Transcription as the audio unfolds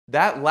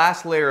That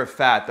last layer of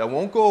fat that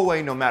won't go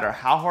away no matter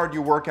how hard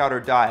you work out or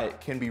diet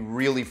can be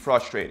really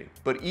frustrating.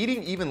 But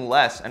eating even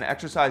less and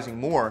exercising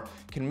more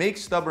can make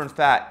stubborn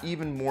fat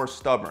even more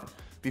stubborn.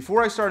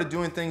 Before I started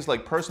doing things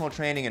like personal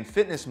training and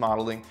fitness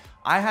modeling,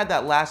 I had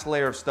that last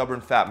layer of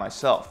stubborn fat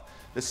myself.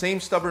 The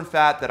same stubborn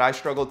fat that I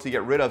struggled to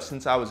get rid of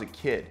since I was a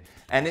kid.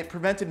 And it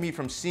prevented me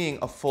from seeing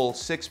a full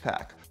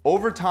six-pack.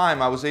 Over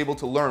time, I was able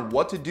to learn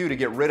what to do to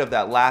get rid of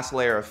that last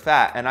layer of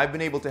fat, and I've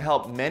been able to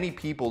help many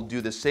people do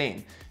the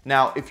same.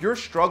 Now, if you're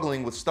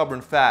struggling with stubborn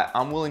fat,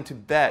 I'm willing to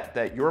bet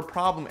that your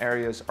problem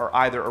areas are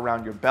either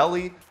around your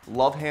belly,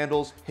 love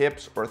handles,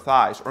 hips, or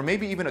thighs, or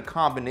maybe even a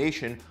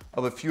combination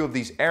of a few of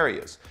these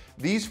areas.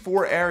 These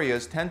four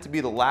areas tend to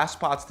be the last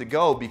spots to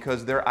go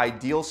because they're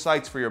ideal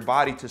sites for your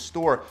body to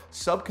store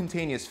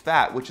subcutaneous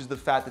fat, which is the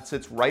fat that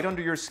sits right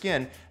under your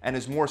skin and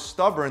is more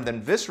stubborn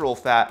than visceral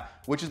fat,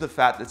 which is the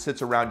fat that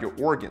sits around your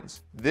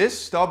organs. This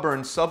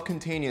stubborn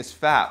subcutaneous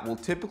fat will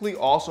typically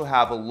also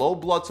have a low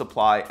blood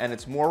supply, and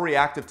it's more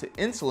reactive to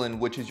insulin,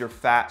 which is your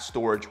fat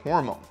storage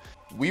hormone.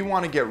 We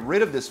want to get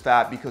rid of this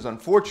fat because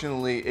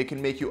unfortunately it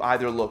can make you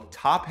either look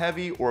top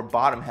heavy or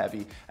bottom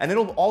heavy, and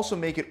it'll also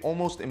make it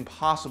almost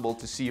impossible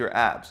to see your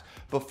abs.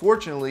 But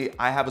fortunately,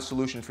 I have a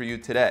solution for you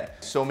today.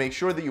 So make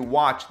sure that you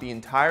watch the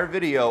entire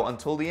video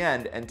until the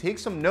end and take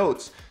some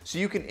notes so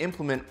you can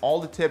implement all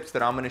the tips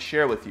that I'm going to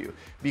share with you,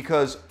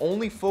 because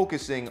only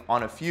focusing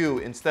on a few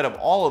instead of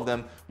all of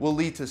them will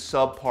lead to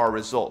subpar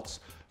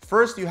results.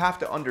 First, you have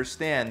to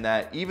understand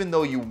that even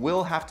though you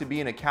will have to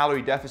be in a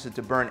calorie deficit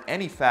to burn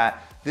any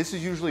fat, this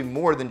is usually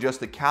more than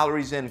just a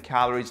calories in,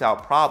 calories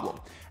out problem.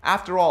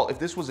 After all, if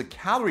this was a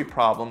calorie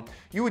problem,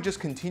 you would just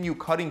continue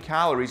cutting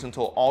calories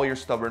until all your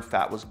stubborn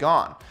fat was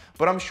gone.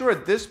 But I'm sure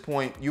at this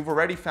point, you've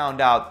already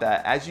found out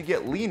that as you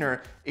get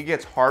leaner, it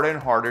gets harder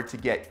and harder to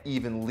get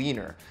even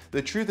leaner.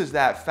 The truth is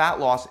that fat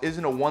loss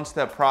isn't a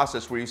one-step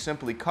process where you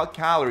simply cut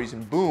calories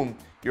and boom,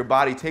 your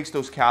body takes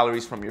those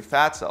calories from your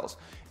fat cells.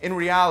 In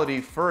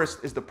reality,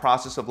 first is the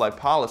process of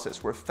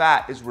lipolysis, where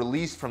fat is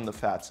released from the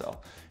fat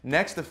cell.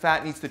 Next, the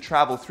fat needs to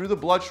travel through the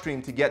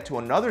bloodstream to get to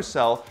another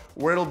cell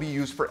where it'll be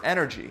used for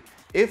energy.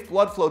 If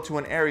blood flow to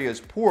an area is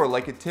poor,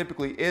 like it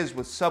typically is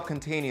with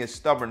subcutaneous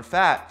stubborn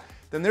fat,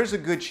 then there's a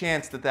good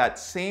chance that that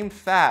same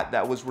fat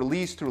that was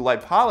released through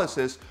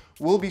lipolysis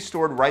will be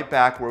stored right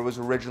back where it was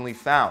originally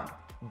found.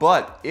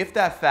 But if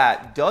that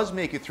fat does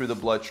make it through the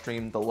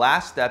bloodstream, the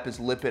last step is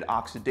lipid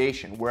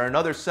oxidation, where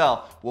another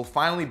cell will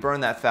finally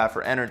burn that fat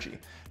for energy.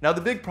 Now,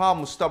 the big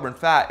problem with stubborn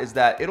fat is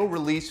that it'll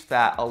release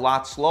fat a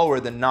lot slower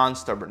than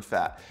non-stubborn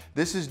fat.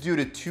 This is due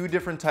to two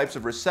different types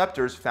of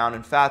receptors found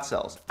in fat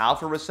cells,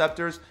 alpha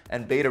receptors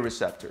and beta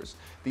receptors.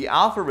 The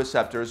alpha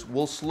receptors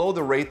will slow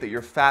the rate that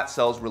your fat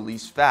cells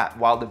release fat,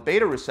 while the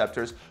beta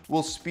receptors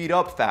will speed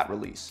up fat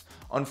release.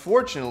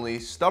 Unfortunately,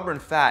 stubborn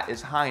fat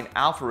is high in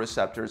alpha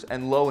receptors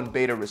and low in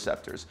beta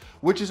receptors,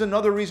 which is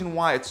another reason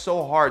why it's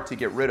so hard to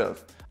get rid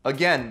of.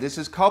 Again, this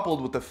is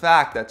coupled with the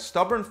fact that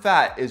stubborn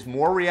fat is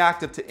more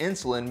reactive to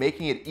insulin,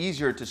 making it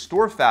easier to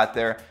store fat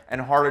there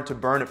and harder to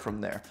burn it from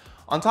there.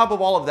 On top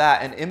of all of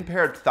that, an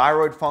impaired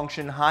thyroid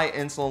function, high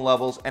insulin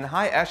levels, and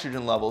high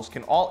estrogen levels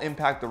can all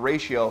impact the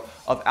ratio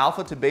of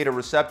alpha to beta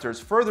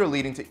receptors, further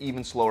leading to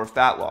even slower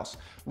fat loss.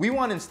 We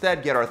want to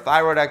instead get our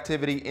thyroid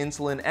activity,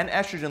 insulin, and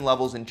estrogen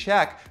levels in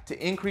check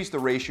to increase the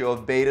ratio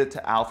of beta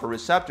to alpha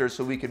receptors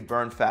so we could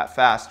burn fat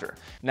faster.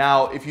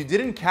 Now, if you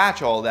didn't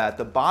catch all that,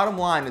 the bottom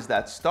line is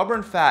that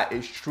stubborn fat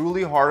is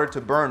truly harder to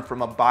burn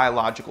from a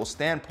biological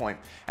standpoint,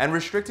 and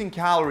restricting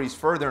calories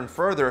further and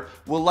further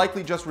will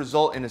likely just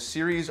result in a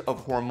series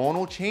of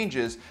hormonal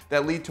changes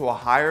that lead to a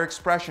higher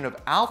expression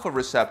of alpha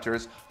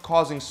receptors,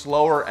 causing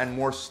slower and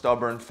more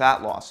stubborn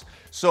fat loss.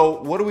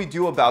 So what do we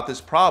do about this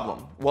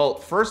problem? Well,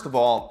 first of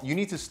all, you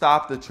need to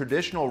stop the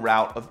traditional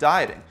route of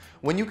dieting.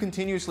 When you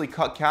continuously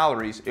cut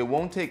calories, it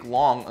won't take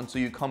long until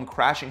you come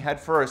crashing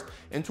headfirst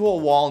into a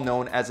wall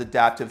known as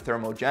adaptive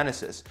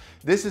thermogenesis.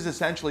 This is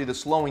essentially the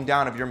slowing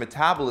down of your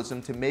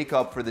metabolism to make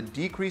up for the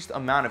decreased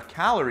amount of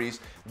calories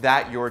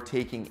that you're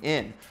taking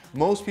in.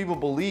 Most people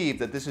believe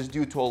that this is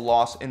due to a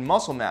loss in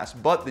muscle mass,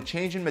 but the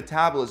change in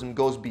metabolism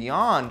goes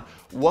beyond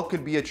what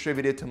could be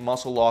attributed to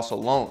muscle loss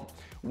alone.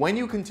 When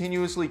you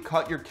continuously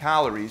cut your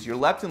calories, your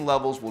leptin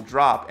levels will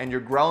drop and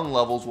your ghrelin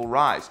levels will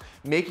rise,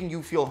 making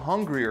you feel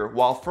hungrier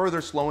while further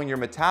slowing your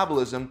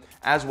metabolism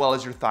as well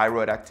as your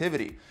thyroid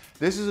activity.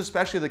 This is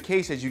especially the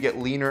case as you get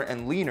leaner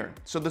and leaner.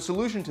 So the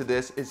solution to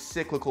this is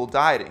cyclical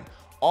dieting.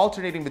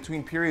 Alternating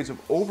between periods of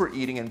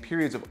overeating and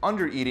periods of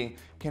undereating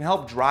can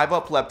help drive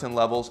up leptin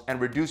levels and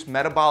reduce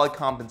metabolic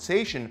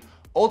compensation,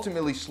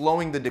 ultimately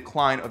slowing the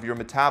decline of your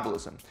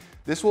metabolism.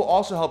 This will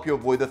also help you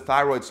avoid the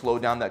thyroid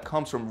slowdown that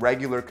comes from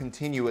regular,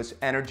 continuous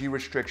energy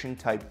restriction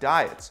type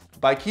diets.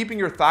 By keeping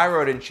your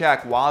thyroid in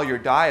check while you're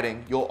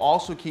dieting, you'll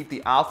also keep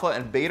the alpha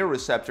and beta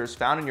receptors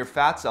found in your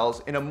fat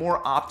cells in a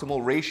more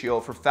optimal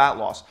ratio for fat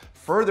loss,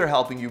 further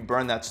helping you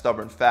burn that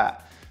stubborn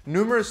fat.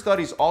 Numerous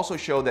studies also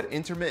show that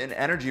intermittent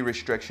energy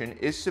restriction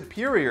is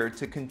superior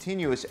to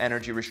continuous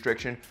energy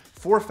restriction,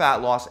 for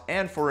fat loss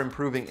and for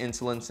improving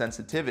insulin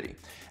sensitivity.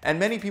 And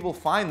many people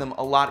find them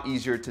a lot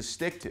easier to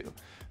stick to.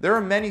 There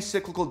are many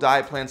cyclical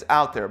diet plans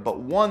out there, but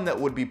one that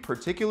would be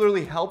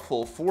particularly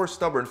helpful for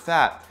stubborn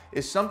fat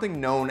is something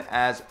known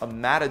as a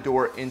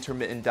Matador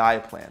intermittent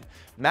diet plan.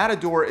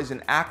 Matador is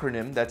an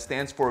acronym that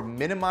stands for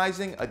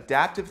Minimizing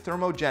Adaptive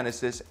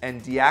Thermogenesis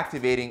and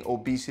Deactivating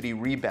Obesity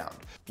Rebound.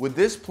 With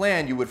this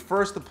plan, you would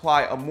first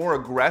apply a more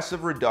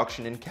aggressive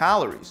reduction in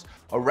calories.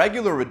 A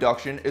regular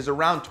reduction is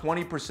around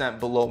 20%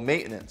 below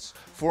maintenance.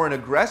 For an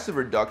aggressive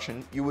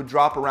reduction, you would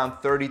drop around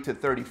 30 to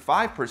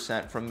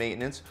 35% from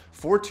maintenance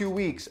for 2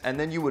 weeks, and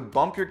then you would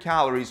bump your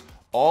calories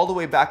all the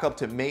way back up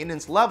to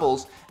maintenance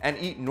levels and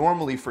eat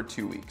normally for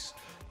 2 weeks.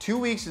 2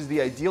 weeks is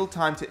the ideal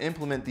time to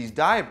implement these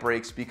diet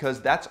breaks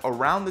because that's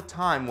around the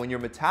time when your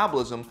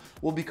metabolism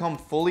will become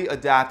fully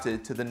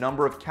adapted to the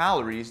number of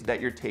calories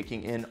that you're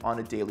taking in on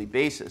a daily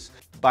basis.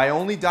 By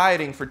only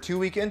dieting for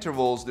 2-week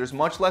intervals, there's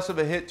much less of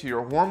a hit to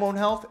your hormone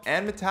health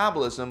and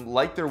metabolism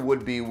like there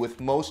would be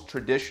with most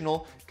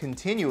traditional,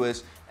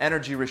 continuous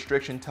energy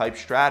restriction type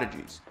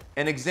strategies.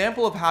 An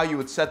example of how you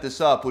would set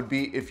this up would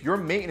be if your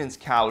maintenance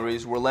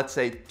calories were, let's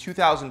say,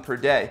 2,000 per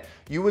day,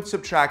 you would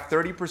subtract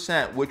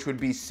 30%, which would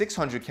be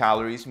 600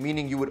 calories,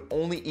 meaning you would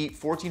only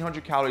eat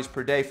 1,400 calories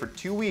per day for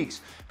 2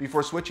 weeks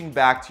before switching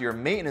back to your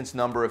maintenance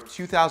number of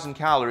 2,000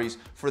 calories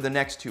for the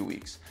next 2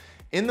 weeks.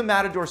 In the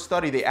Matador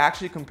study, they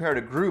actually compared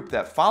a group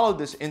that followed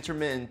this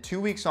intermittent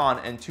 2 weeks on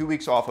and 2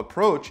 weeks off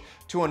approach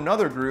to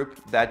another group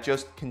that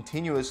just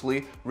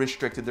continuously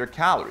restricted their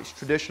calories,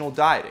 traditional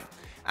dieting.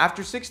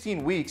 After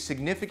 16 weeks,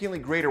 significantly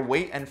greater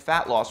weight and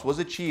fat loss was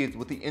achieved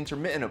with the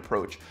intermittent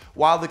approach,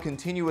 while the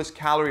continuous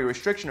calorie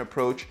restriction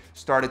approach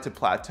started to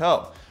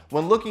plateau.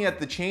 When looking at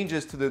the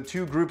changes to the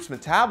two groups'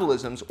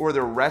 metabolisms or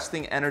their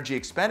resting energy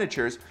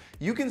expenditures,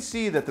 you can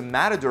see that the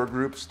Matador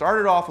group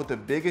started off with the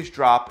biggest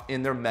drop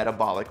in their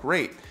metabolic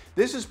rate.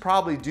 This is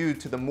probably due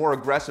to the more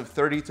aggressive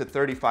 30 to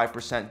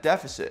 35%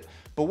 deficit.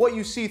 But what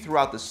you see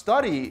throughout the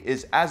study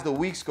is as the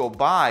weeks go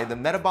by, the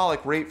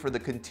metabolic rate for the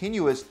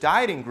continuous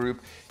dieting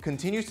group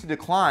continues to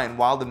decline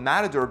while the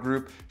Matador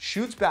group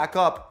shoots back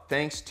up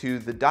thanks to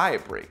the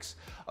diet breaks.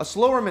 A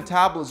slower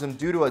metabolism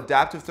due to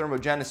adaptive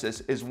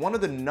thermogenesis is one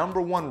of the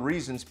 #1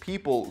 reasons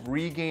people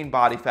regain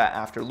body fat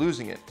after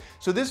losing it.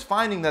 So this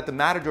finding that the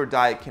Matador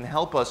diet can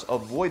help us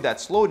avoid that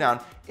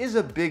slowdown is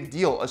a big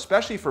deal,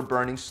 especially for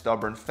burning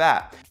stubborn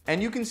fat.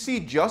 And you can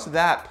see just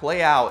that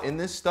play out in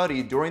this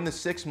study during the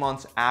 6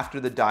 months after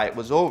the diet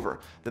was over.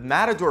 The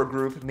Matador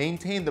group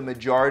maintained the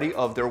majority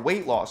of their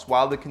weight loss,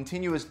 while the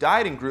continuous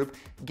dieting group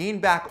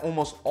gained back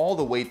almost all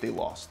the weight they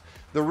lost.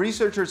 The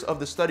researchers of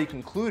the study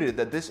concluded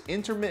that this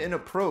intermittent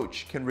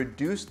approach can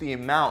reduce the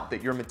amount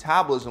that your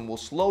metabolism will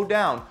slow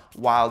down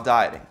while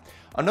dieting.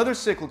 Another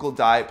cyclical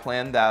diet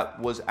plan that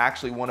was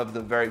actually one of the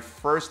very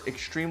first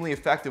extremely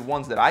effective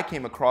ones that I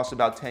came across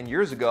about 10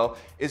 years ago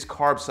is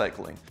carb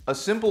cycling. A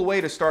simple way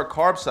to start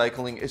carb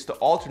cycling is to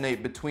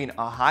alternate between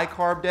a high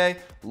carb day,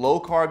 low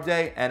carb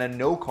day, and a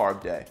no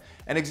carb day.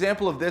 An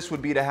example of this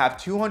would be to have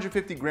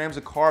 250 grams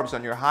of carbs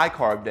on your high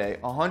carb day,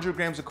 100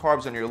 grams of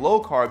carbs on your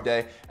low carb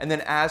day, and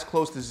then as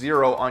close to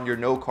 0 on your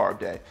no carb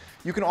day.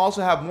 You can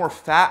also have more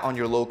fat on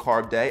your low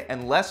carb day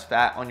and less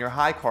fat on your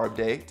high carb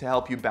day to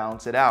help you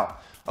balance it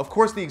out. Of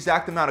course, the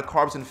exact amount of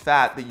carbs and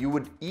fat that you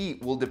would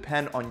eat will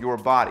depend on your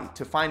body.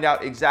 To find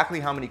out exactly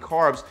how many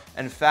carbs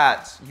and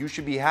fats you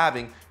should be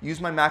having,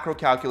 use my macro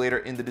calculator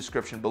in the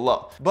description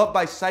below. But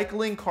by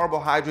cycling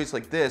carbohydrates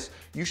like this,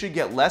 you should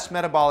get less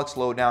metabolic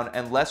slowdown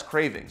and less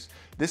cravings.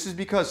 This is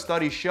because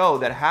studies show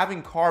that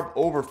having carb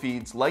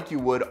overfeeds like you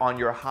would on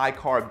your high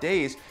carb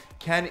days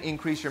can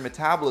increase your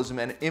metabolism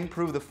and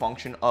improve the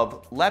function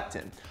of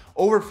leptin.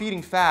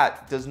 Overfeeding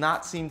fat does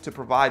not seem to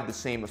provide the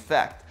same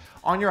effect.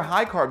 On your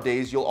high carb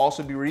days, you'll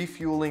also be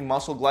refueling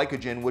muscle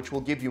glycogen, which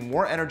will give you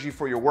more energy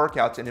for your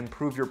workouts and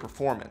improve your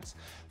performance.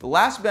 The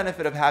last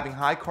benefit of having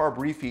high carb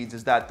refeeds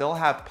is that they'll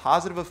have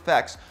positive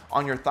effects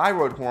on your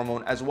thyroid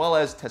hormone as well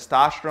as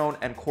testosterone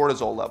and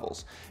cortisol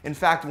levels. In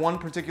fact, one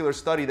particular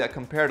study that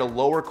compared a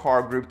lower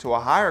carb group to a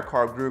higher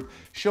carb group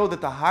showed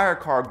that the higher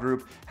carb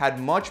group had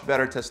much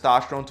better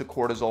testosterone to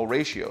cortisol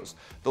ratios.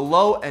 The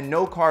low and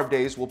no carb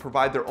days will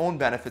provide their own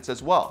benefits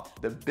as well.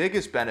 The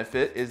biggest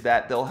benefit is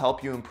that they'll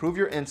help you improve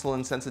your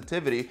insulin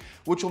sensitivity,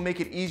 which will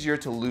make it easier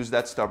to lose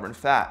that stubborn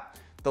fat.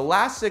 The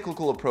last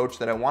cyclical approach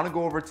that I want to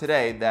go over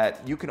today that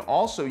you can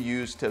also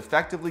use to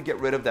effectively get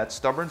rid of that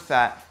stubborn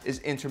fat is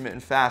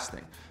intermittent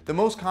fasting. The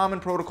most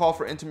common protocol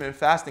for intermittent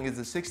fasting is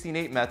the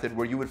 16-8 method,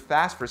 where you would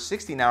fast for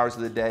 16 hours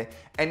of the day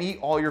and eat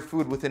all your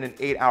food within an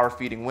 8-hour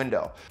feeding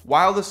window.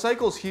 While the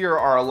cycles here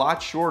are a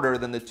lot shorter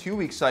than the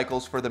 2-week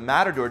cycles for the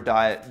Matador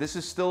diet, this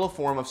is still a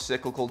form of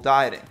cyclical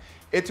dieting.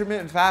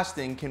 Intermittent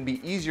fasting can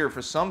be easier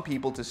for some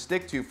people to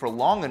stick to for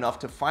long enough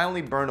to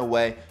finally burn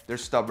away their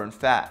stubborn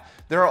fat.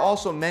 There are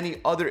also many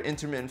other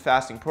intermittent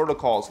fasting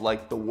protocols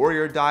like the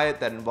Warrior Diet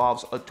that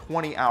involves a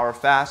 20-hour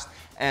fast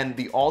and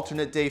the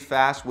alternate day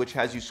fast, which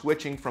has you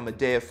switching from a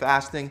day of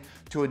fasting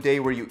to a day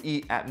where you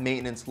eat at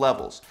maintenance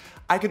levels.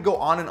 I could go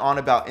on and on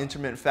about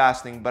intermittent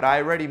fasting, but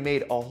I already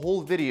made a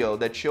whole video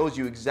that shows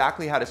you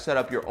exactly how to set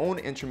up your own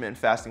intermittent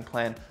fasting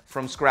plan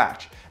from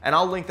scratch. And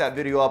I'll link that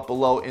video up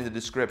below in the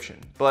description.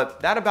 But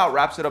that about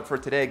wraps it up for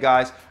today,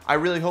 guys. I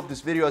really hope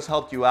this video has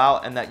helped you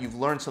out and that you've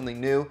learned something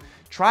new.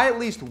 Try at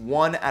least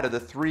one out of the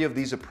 3 of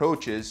these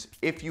approaches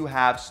if you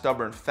have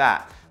stubborn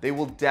fat. They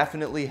will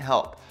definitely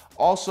help.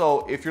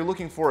 Also, if you're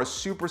looking for a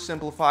super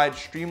simplified,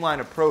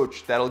 streamlined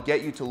approach that'll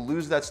get you to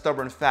lose that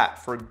stubborn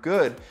fat for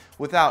good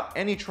without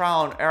any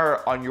trial and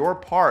error on your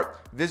part,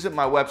 visit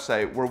my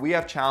website where we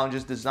have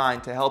challenges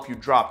designed to help you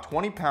drop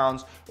 20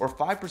 pounds or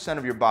 5%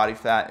 of your body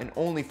fat in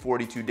only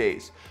 42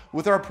 days.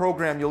 With our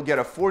program, you'll get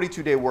a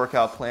 42-day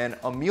workout plan,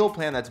 a meal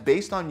plan that's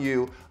based on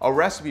you, a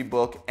recipe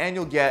book, and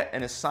you'll get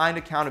an assigned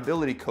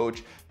accountability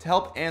coach to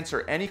help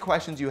answer any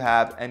questions you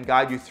have and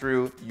guide you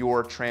through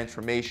your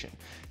transformation.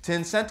 To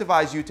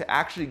incentivize you to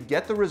actually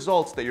get the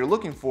results that you're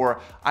looking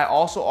for, I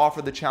also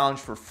offer the challenge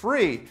for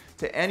free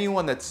to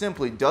anyone that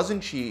simply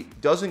doesn't cheat,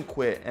 doesn't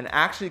quit, and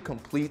actually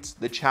completes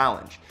the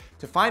challenge.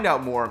 To find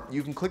out more,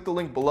 you can click the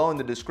link below in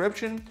the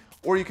description,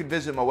 or you can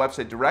visit my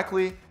website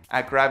directly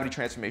at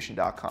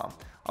gravitytransformation.com.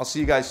 I'll see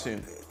you guys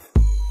soon.